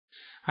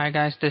Hi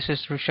guys, this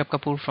is Rishabh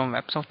Kapoor from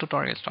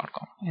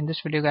websofttutorials.com. In this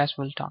video guys,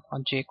 we'll talk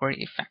about jQuery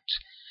effects.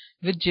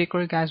 With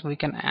jQuery guys, we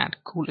can add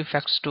cool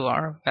effects to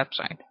our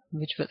website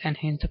which will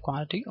enhance the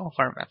quality of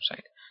our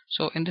website.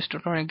 So in this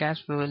tutorial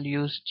guys, we will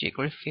use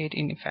jQuery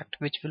fadein effect,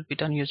 which will be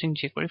done using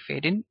jQuery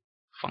fadein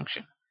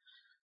function.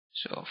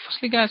 So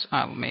firstly guys,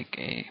 I'll make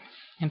a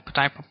input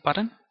type of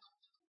button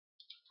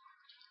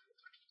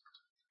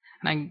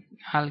and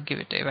I'll give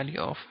it a value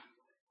of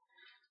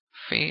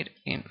fade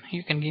in.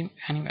 You can give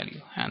any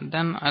value, and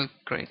then I'll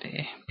create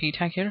a p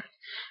tag here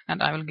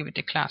and I will give it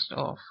a class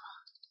of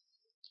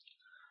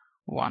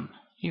 1.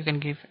 You can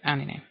give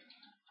any name.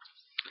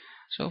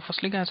 So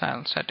firstly guys,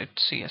 I'll set it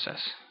CSS,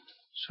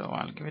 so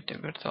I'll give it a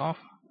width of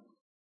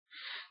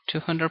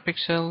 200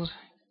 pixels,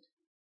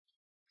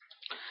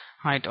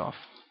 height of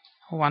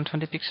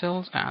 120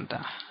 pixels, and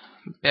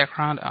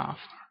background of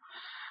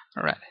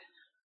red.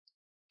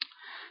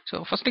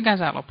 So firstly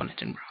guys, I'll open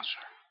it in browser.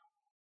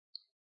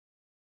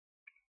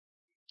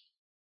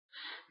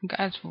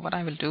 Guys, what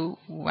I will do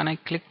when I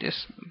click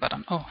this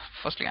button,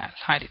 firstly I'll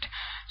hide it,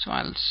 so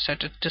I'll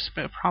set it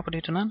display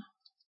property to none.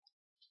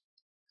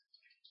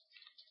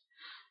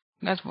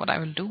 Guys, what I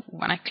will do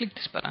when I click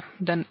this button,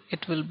 then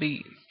it will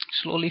be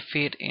slowly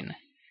fade in.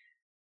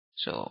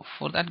 So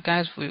for that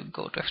guys, we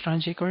go to external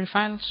jQuery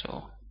file.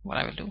 So what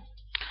I will do,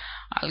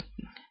 I'll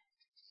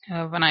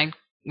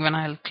when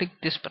I'll click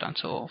this button,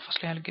 so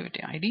firstly I'll give it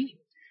an ID.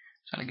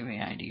 So I'll give it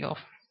an ID of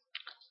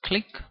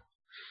click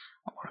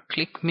or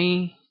click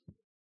me.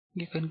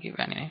 You can give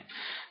any name.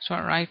 So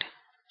I'll write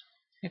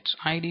its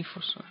ID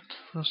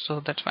so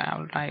that's why I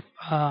will type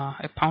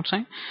a pound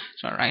sign.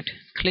 So I'll write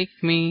click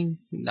me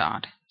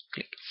dot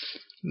click,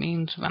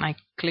 means when I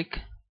click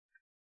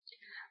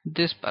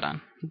this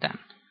button, then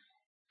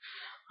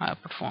I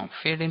perform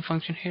fade in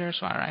function here.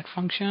 So I write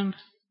function,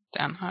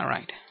 then I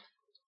write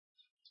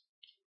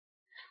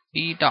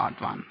p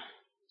dot 1,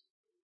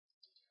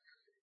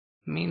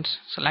 means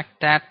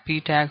select that p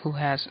tag who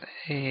has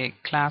a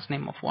class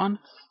name of 1,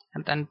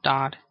 and then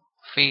dot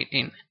fade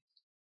in.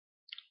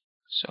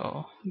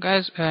 So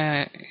guys,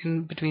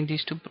 in between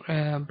these two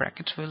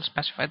brackets we'll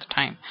specify the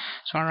time.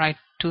 So I write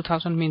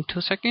 2000 mean 2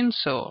 seconds.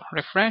 So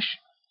refresh.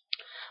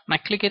 When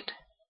I click it,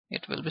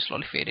 it will be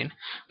slowly fade in.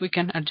 We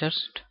can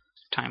adjust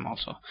time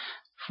also.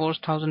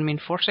 4000 mean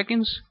 4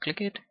 seconds.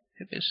 Click it,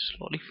 it is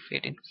slowly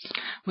fade in.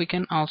 We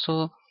can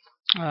also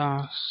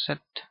set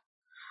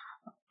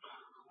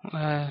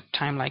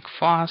time like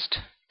fast.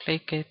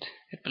 Click it,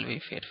 it will be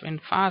fade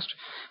in fast.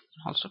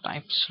 Also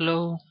type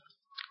slow.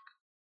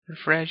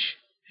 Refresh,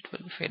 it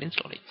will be fade in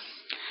slowly.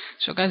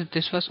 So guys,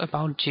 this was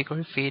about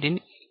jQuery fade in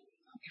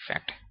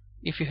effect.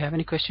 If you have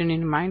any question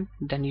in mind,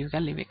 then you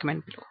can leave a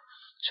comment below.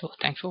 So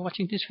thanks for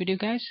watching this video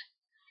guys.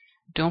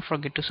 Don't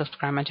forget to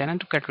subscribe my channel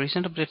to get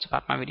recent updates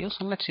about my videos,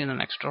 and let's see you in the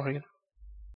next tutorial.